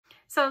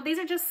So these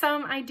are just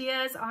some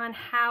ideas on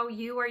how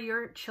you or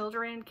your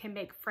children can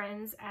make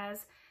friends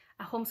as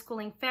a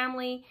homeschooling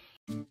family.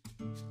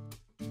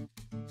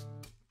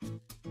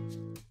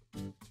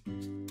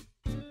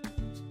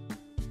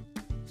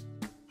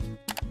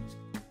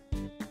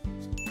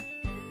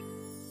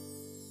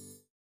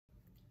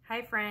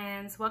 Hi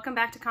friends, welcome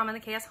back to Calm in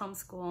the Chaos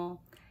Homeschool.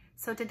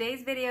 So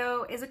today's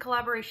video is a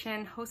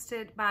collaboration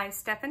hosted by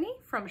Stephanie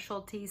from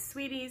Schulte's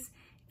Sweeties.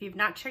 If you've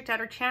not checked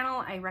out her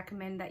channel, I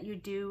recommend that you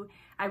do.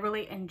 I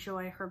really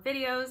enjoy her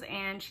videos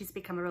and she's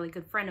become a really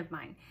good friend of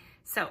mine.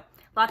 So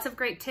lots of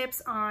great tips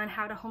on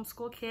how to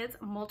homeschool kids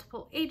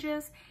multiple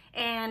ages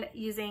and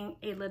using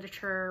a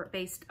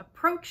literature-based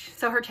approach.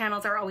 So her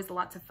channels are always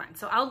lots of fun.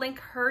 So I'll link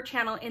her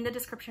channel in the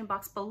description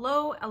box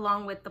below,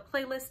 along with the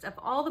playlist of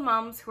all the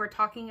moms who are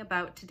talking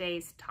about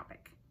today's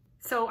topic.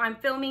 So I'm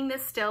filming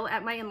this still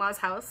at my in-laws'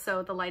 house,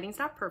 so the lighting's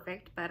not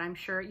perfect, but I'm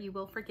sure you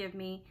will forgive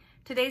me.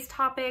 Today's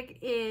topic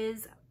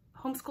is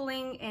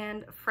homeschooling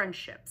and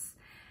friendships.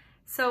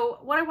 So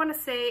what I want to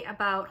say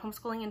about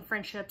homeschooling and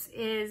friendships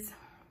is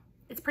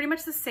it's pretty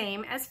much the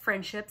same as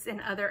friendships in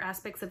other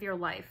aspects of your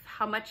life.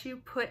 How much you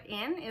put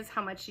in is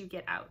how much you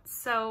get out.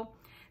 So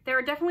there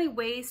are definitely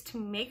ways to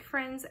make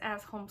friends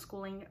as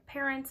homeschooling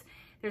parents.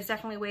 There's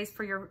definitely ways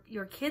for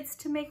your kids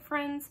to make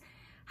friends.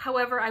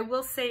 However, I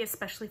will say,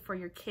 especially for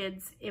your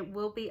kids, it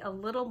will be a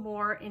little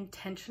more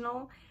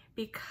intentional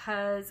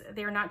because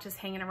they're not just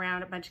hanging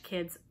around a bunch of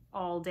kids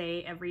all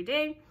day, every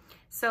day.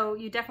 So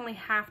you definitely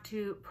have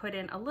to put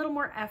in a little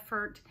more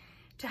effort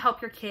to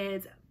help your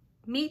kids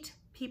meet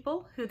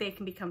people who they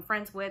can become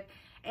friends with,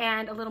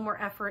 and a little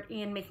more effort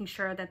in making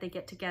sure that they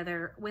get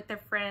together with their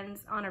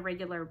friends on a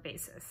regular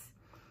basis.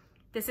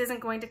 This isn't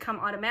going to come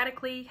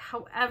automatically.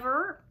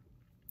 However,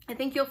 I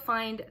think you'll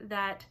find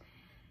that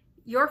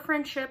your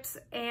friendships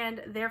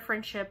and their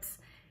friendships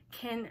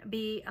can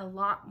be a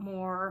lot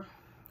more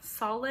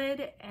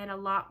solid and a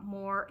lot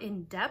more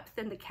in-depth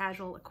than the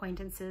casual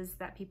acquaintances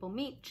that people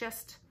meet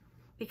just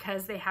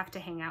because they have to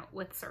hang out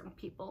with certain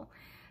people.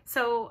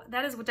 So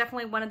that is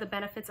definitely one of the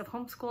benefits of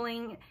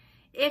homeschooling.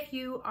 If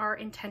you are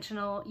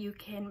intentional, you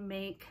can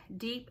make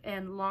deep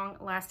and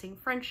long-lasting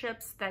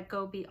friendships that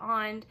go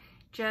beyond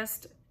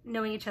just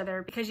knowing each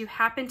other because you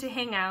happen to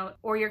hang out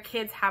or your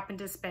kids happen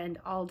to spend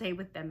all day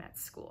with them at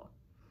school.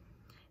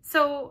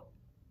 So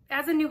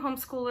as a new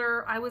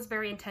homeschooler, I was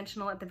very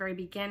intentional at the very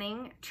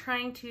beginning,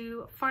 trying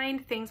to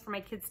find things for my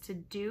kids to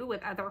do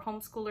with other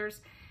homeschoolers,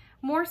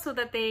 more so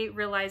that they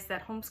realize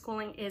that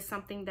homeschooling is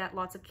something that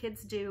lots of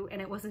kids do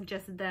and it wasn't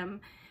just them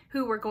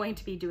who were going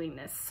to be doing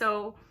this.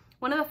 So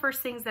one of the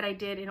first things that I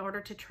did in order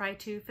to try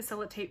to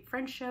facilitate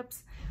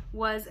friendships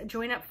was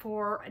join up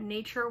for a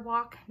nature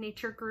walk,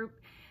 nature group.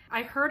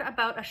 I heard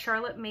about a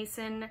Charlotte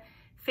Mason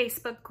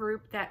Facebook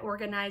group that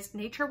organized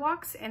nature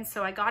walks, and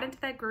so I got into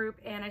that group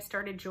and I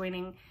started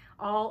joining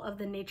all of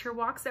the nature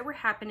walks that were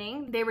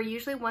happening. They were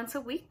usually once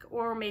a week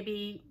or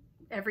maybe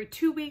every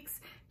 2 weeks,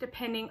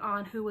 depending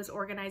on who was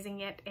organizing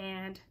it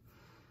and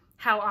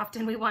how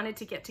often we wanted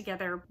to get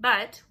together.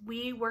 But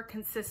we were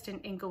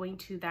consistent in going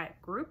to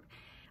that group.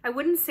 I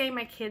wouldn't say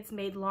my kids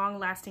made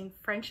long-lasting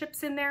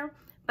friendships in there,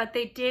 but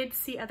they did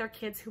see other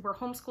kids who were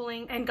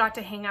homeschooling and got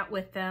to hang out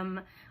with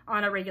them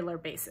on a regular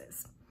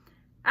basis.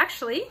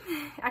 Actually,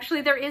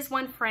 there is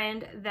one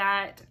friend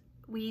that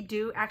we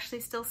do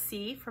actually still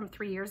see from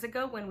 3 years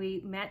ago when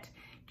we met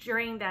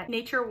during that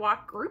nature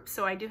walk group.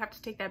 So I do have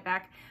to take that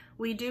back.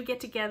 We do get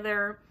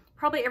together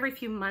probably every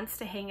few months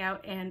to hang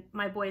out, and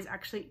my boys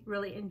actually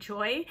really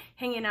enjoy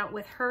hanging out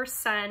with her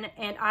son,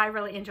 and I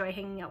really enjoy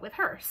hanging out with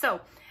her.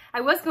 So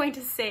I was going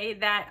to say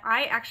that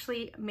I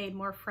actually made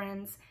more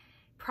friends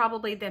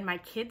probably than my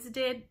kids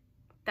did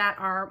that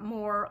are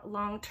more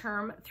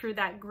long-term through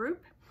that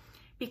group.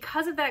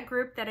 Because of that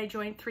group that I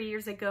joined 3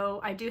 years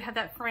ago, I do have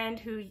that friend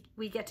who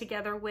we get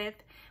together with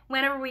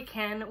whenever we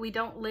can. We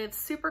don't live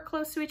super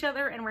close to each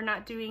other and we're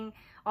not doing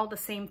all the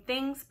same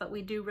things, but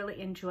we do really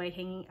enjoy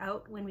hanging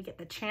out when we get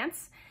the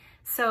chance.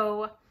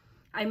 So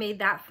I made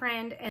that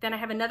friend. And then I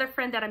have another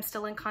friend that I'm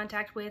still in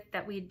contact with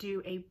that we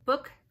do a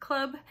book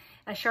club,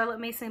 a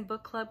Charlotte Mason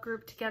book club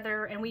group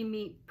together. And we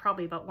meet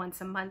probably about once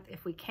a month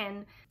if we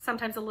can,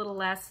 sometimes a little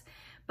less.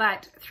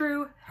 But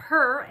through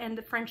her and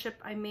the friendship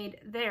I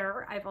made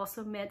there, I've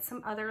also met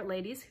some other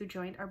ladies who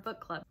joined our book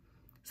club.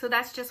 So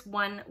that's just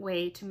one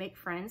way to make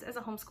friends as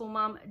a homeschool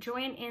mom.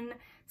 Join in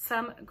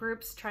some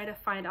groups, try to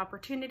find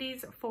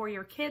opportunities for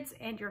your kids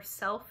and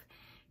yourself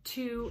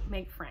to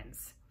make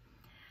friends.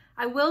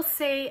 I will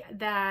say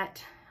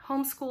that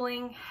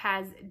homeschooling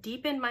has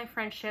deepened my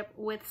friendship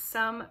with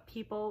some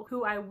people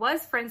who I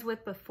was friends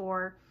with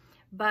before,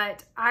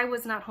 but I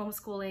was not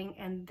homeschooling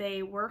and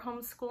they were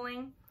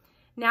homeschooling.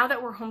 Now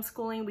that we're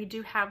homeschooling, we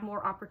do have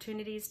more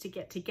opportunities to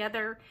get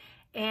together,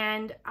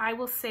 and I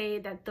will say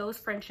that those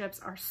friendships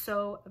are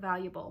so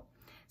valuable.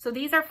 So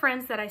these are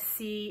friends that I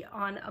see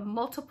on a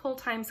multiple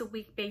times a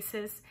week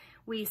basis.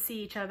 We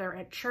see each other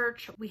at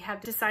church. We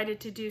have decided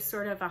to do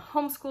sort of a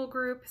homeschool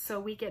group, so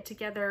we get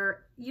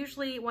together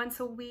usually once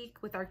a week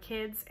with our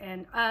kids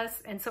and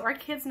us, and so our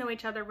kids know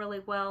each other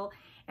really well,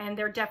 and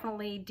they're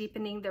definitely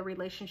deepening their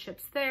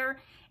relationships there,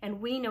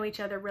 and we know each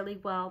other really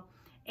well.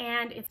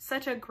 And it's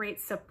such a great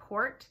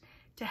support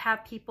to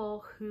have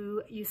people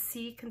who you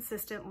see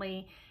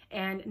consistently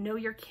and know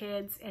your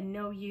kids and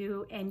know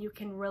you, and you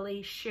can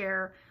really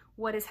share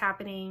what is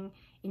happening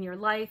in your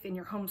life, in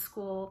your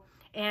homeschool,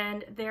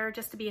 and they're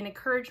just to be an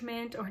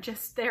encouragement, or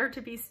just there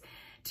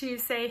to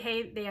say,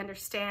 hey, they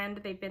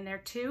understand, they've been there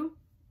too.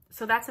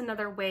 So that's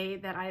another way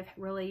that I've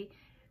really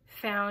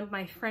found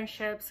my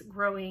friendships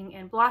growing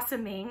and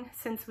blossoming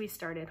since we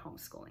started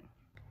homeschooling.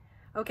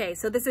 Okay,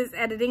 so this is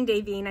editing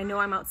Davine. I know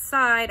I'm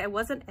outside. I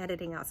wasn't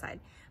editing outside,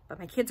 but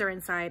my kids are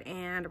inside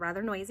and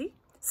rather noisy.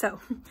 So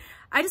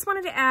I just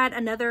wanted to add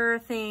another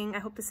thing. I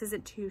hope this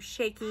isn't too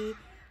shaky.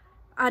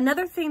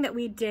 Another thing that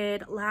we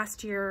did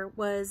last year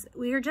was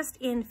we were just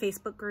in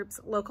Facebook groups,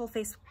 local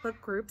Facebook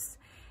groups,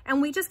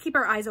 and we just keep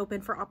our eyes open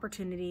for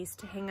opportunities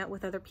to hang out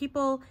with other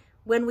people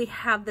when we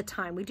have the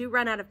time. We do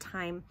run out of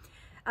time.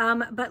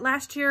 But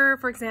last year,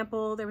 for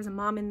example, there was a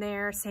mom in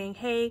there saying,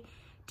 hey,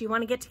 do you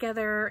want to get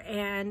together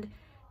and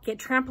get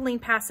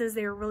trampoline passes?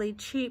 They were really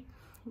cheap.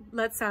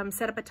 Let's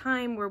set up a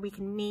time where we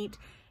can meet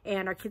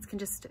and our kids can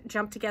just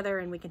jump together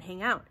and we can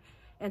hang out.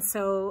 And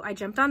so I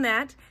jumped on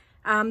that.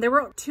 There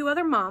were 2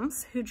 other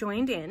moms who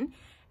joined in,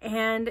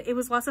 and it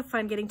was lots of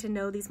fun getting to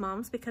know these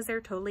moms because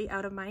they're totally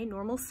out of my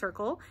normal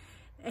circle.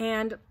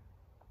 And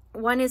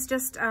one is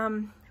just,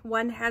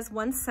 one has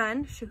one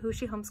son who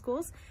she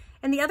homeschools,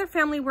 and the other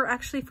family were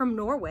actually from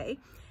Norway,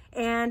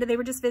 and they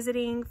were just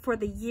visiting for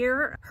the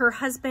year. Her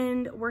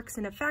husband works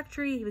in a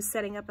factory. He was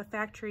setting up a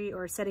factory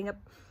or setting up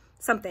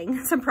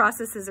something, some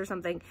processes or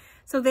something.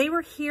 So they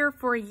were here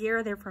for a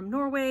year. They're from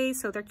Norway,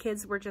 so their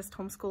kids were just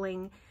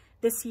homeschooling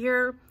this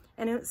year.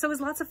 And so it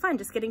was lots of fun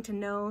just getting to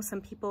know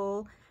some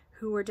people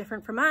who were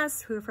different from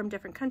us, who are from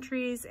different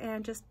countries,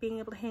 and just being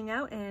able to hang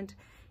out and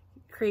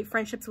create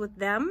friendships with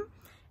them.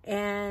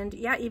 And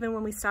yeah, even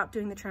when we stopped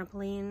doing the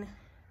trampoline,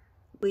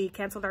 we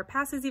canceled our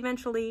passes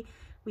eventually.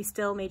 We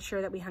still made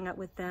sure that we hung out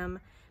with them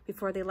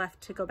before they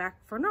left to go back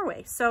for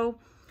Norway. So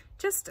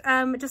just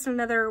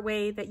another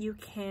way that you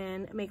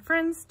can make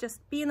friends,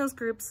 just be in those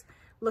groups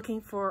looking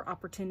for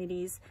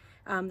opportunities.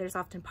 There's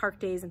often park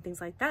days and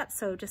things like that.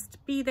 So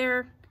just be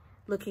there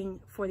looking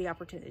for the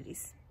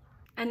opportunities.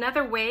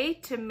 Another way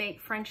to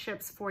make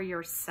friendships for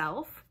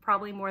yourself,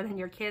 probably more than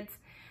your kids,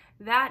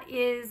 that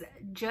is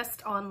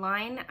just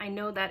online. I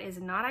know that is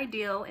not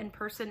ideal. In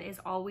person is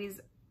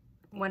always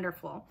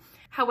wonderful.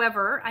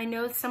 However, I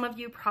know some of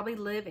you probably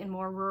live in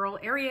more rural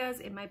areas.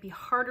 It might be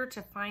harder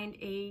to find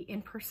a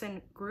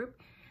in-person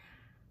group.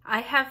 I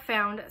have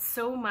found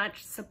so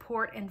much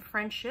support and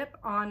friendship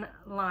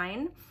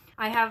online.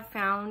 I have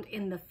found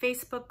in the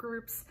Facebook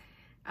groups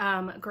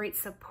great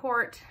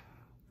support.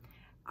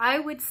 I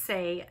would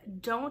say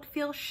don't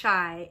feel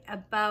shy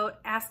about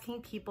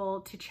asking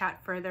people to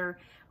chat further,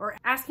 or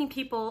asking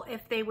people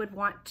if they would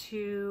want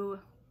to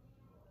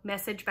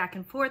message back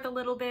and forth a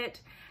little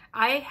bit.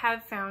 I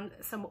have found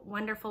some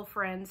wonderful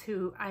friends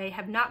who I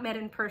have not met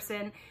in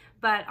person,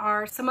 but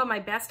are some of my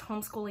best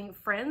homeschooling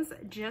friends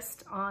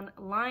just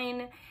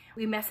online.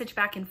 We message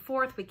back and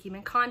forth, we keep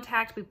in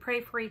contact, we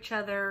pray for each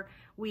other,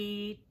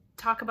 we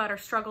talk about our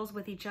struggles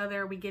with each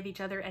other, we give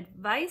each other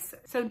advice.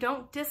 So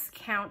don't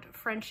discount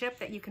friendship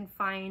that you can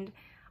find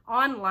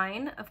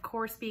online. Of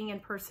course, being in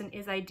person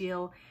is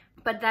ideal,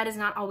 but that is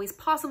not always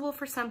possible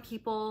for some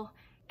people.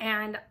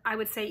 And I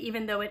would say,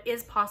 even though it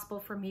is possible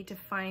for me to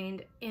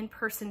find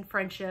in-person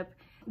friendship,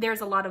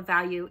 there's a lot of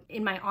value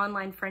in my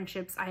online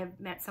friendships. I have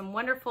met some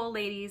wonderful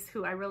ladies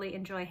who I really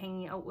enjoy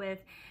hanging out with,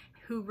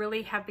 who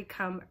really have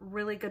become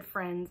really good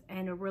friends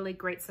and a really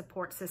great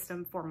support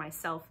system for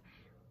myself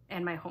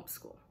and my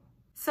homeschool.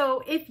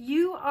 So if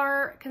you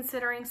are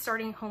considering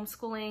starting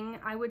homeschooling,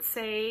 I would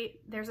say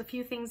there's a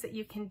few things that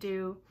you can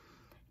do.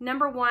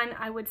 Number one,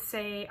 I would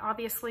say,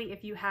 obviously,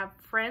 if you have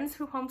friends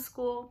who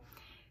homeschool,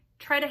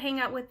 try to hang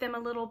out with them a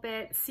little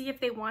bit, see if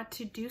they want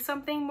to do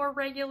something more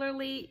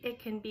regularly. It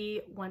can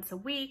be once a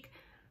week,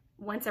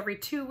 once every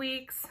 2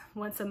 weeks,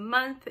 once a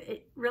month.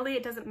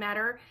 It doesn't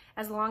matter,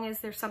 as long as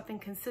there's something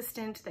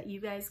consistent that you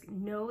guys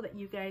know that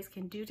you guys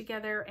can do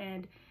together,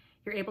 and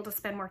you're able to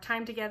spend more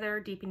time together,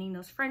 deepening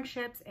those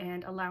friendships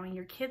and allowing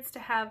your kids to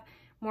have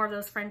more of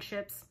those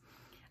friendships.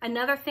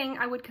 Another thing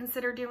I would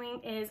consider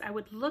doing is I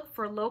would look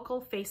for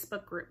local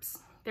Facebook groups.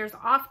 There's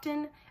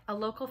often a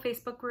local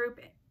Facebook group.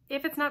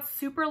 If it's not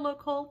super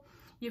local,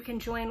 you can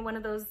join one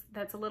of those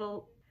that's a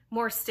little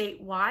more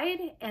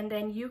statewide, and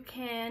then you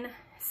can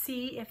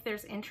see if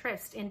there's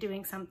interest in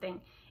doing something.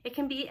 It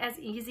can be as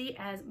easy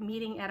as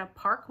meeting at a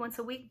park once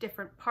a week,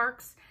 different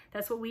parks.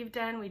 That's what we've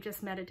done. We've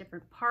just met at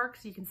different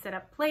parks. You can set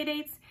up play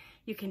dates.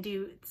 You can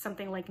do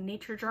something like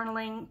nature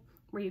journaling,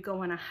 where you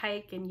go on a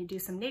hike and you do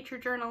some nature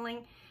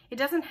journaling. It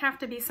doesn't have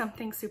to be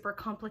something super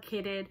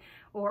complicated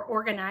or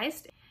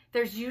organized.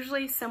 There's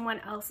usually someone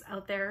else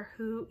out there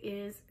who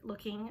is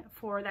looking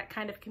for that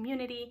kind of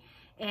community,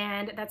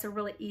 and that's a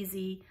really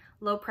easy,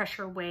 low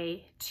pressure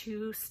way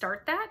to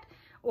start that.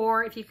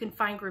 Or if you can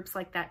find groups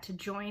like that to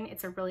join,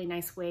 it's a really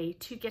nice way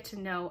to get to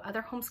know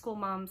other homeschool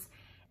moms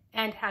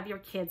and have your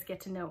kids get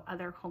to know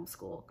other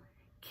homeschool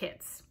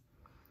kids.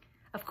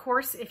 Of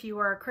course, if you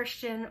are a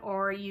Christian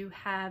or you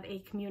have a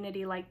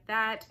community like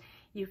that,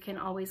 you can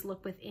always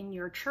look within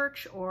your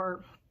church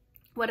or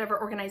whatever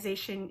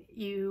organization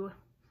you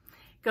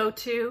go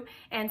to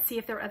and see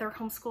if there are other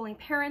homeschooling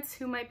parents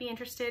who might be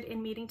interested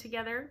in meeting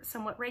together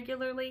somewhat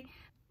regularly.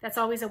 That's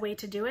always a way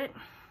to do it.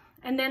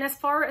 And then as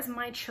far as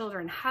my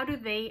children, how do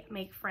they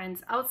make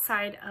friends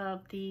outside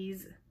of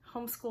these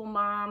homeschool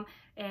mom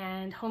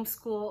and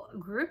homeschool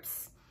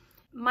groups?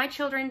 My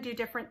children do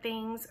different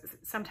things.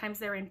 Sometimes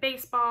they're in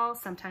baseball,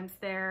 sometimes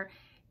they're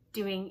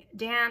doing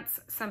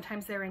dance,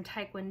 sometimes they're in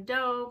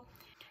taekwondo.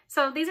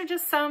 So these are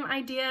just some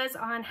ideas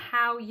on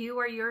how you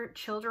or your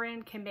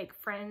children can make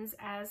friends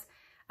as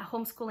a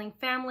homeschooling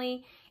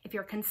family. If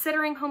you're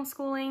considering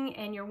homeschooling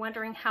and you're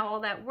wondering how all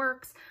that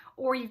works,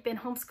 or you've been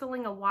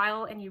homeschooling a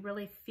while and you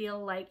really feel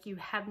like you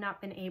have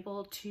not been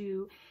able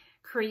to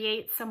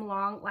create some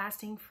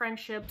long-lasting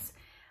friendships,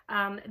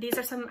 these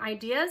are some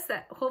ideas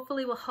that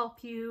hopefully will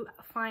help you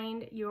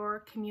find your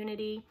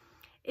community.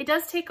 It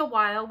does take a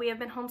while. We have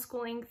been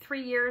homeschooling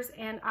 3 years,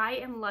 and I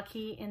am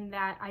lucky in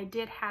that I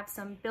did have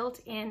some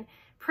built-in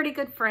pretty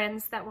good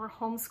friends that were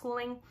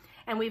homeschooling,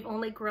 and we've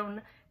only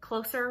grown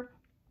closer.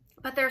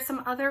 But there are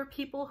some other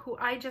people who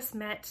I just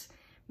met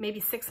maybe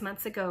 6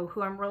 months ago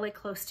who I'm really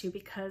close to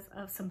because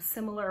of some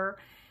similar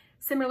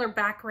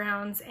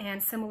backgrounds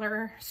and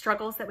similar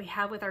struggles that we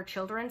have with our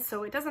children.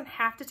 So it doesn't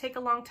have to take a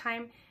long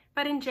time,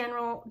 but in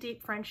general,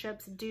 deep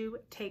friendships do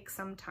take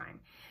some time.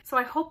 So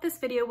I hope this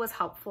video was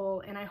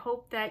helpful, and I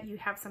hope that you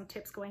have some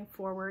tips going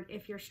forward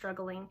if you're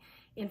struggling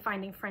in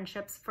finding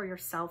friendships for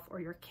yourself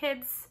or your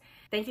kids.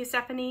 Thank you,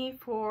 Stephanie,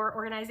 for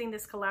organizing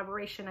this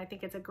collaboration. I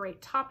think it's a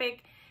great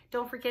topic.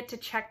 Don't forget to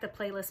check the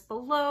playlist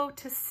below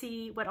to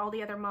see what all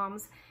the other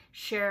moms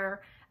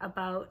share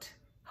about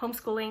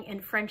homeschooling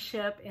and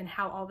friendship and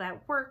how all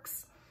that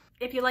works.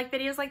 If you like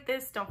videos like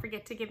this, don't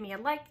forget to give me a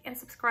like and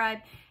subscribe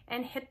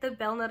and hit the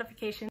bell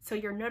notification so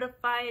you're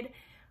notified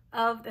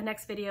of the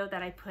next video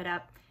that I put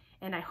up.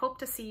 And I hope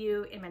to see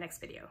you in my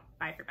next video.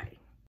 Bye,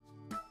 everybody.